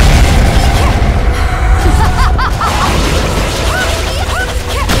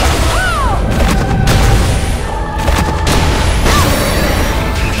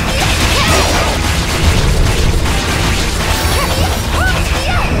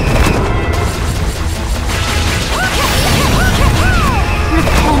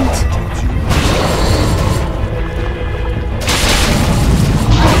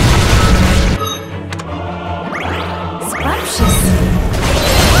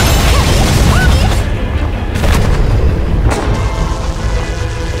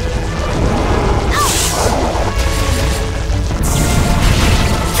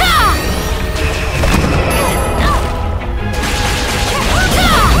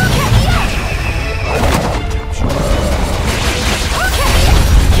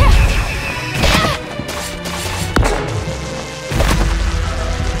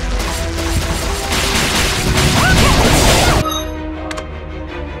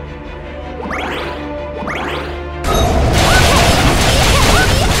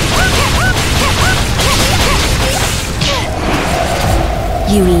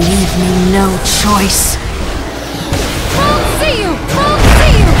 You leave me no choice. We'll see you! We'll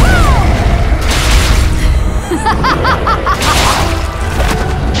see you!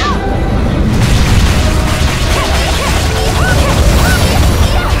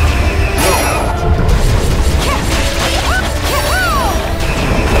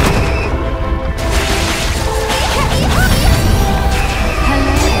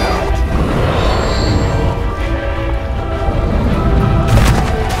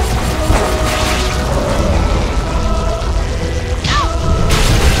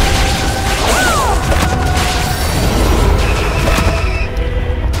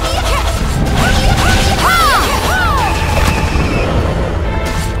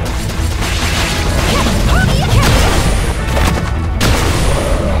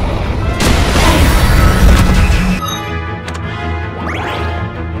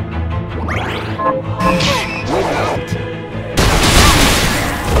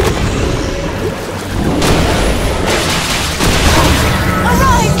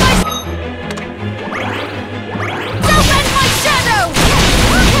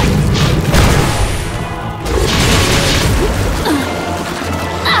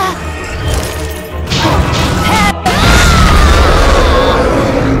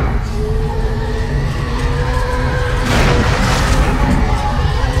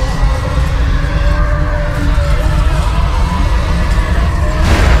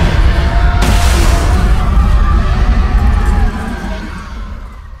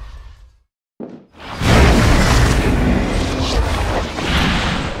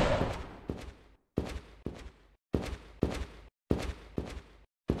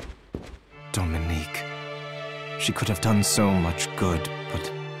 Dominique. She could have done so much good,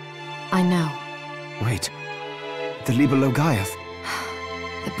 but... I know. Wait. The Liber Logaeth.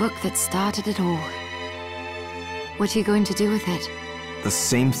 The book that started it all. What are you going to do with it? The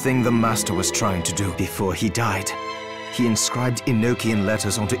same thing the Master was trying to do before he died. He inscribed Enochian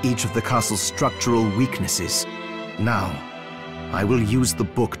letters onto each of the castle's structural weaknesses. Now, I will use the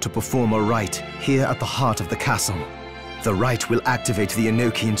book to perform a rite here at the heart of the castle. The rite will activate the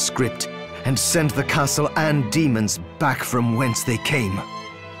Enochian script and send the castle and demons back from whence they came.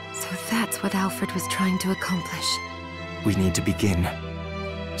 So that's what Alfred was trying to accomplish. We need to begin.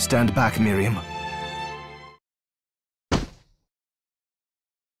 Stand back, Miriam.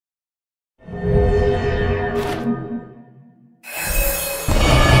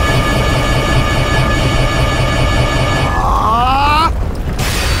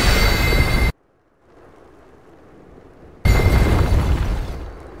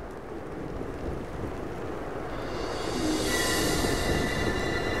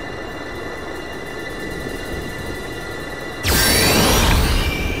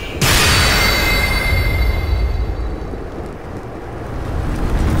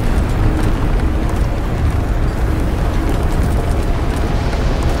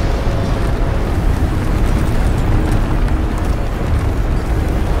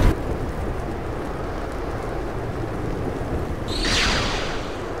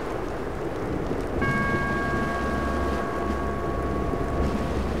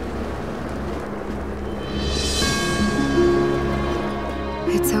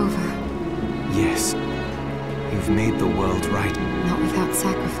 It's over. Yes. You've made the world right. Not without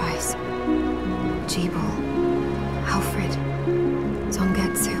sacrifice. Jebel, Alfred,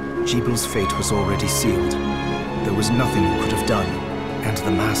 Zongetsu. Jebel's fate was already sealed. There was nothing you could have done. And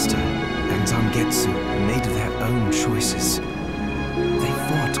the Master and Zangetsu made their own choices. They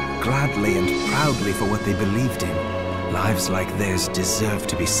fought gladly and proudly for what they believed in. Lives like theirs deserve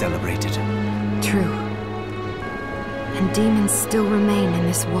to be celebrated. True. And demons still remain in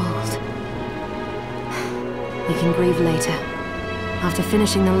this world. We can grieve later, after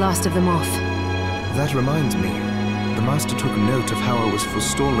finishing the last of them off. That reminds me. The Master took note of how I was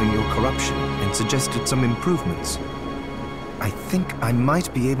forestalling your corruption and suggested some improvements. I think I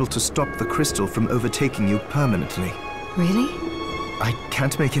might be able to stop the crystal from overtaking you permanently. Really? I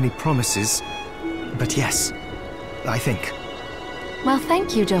can't make any promises, but yes, I think. Well,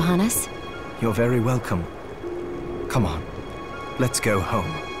 thank you, Johannes. You're very welcome. Come on, let's go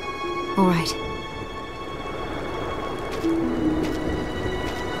home. All right.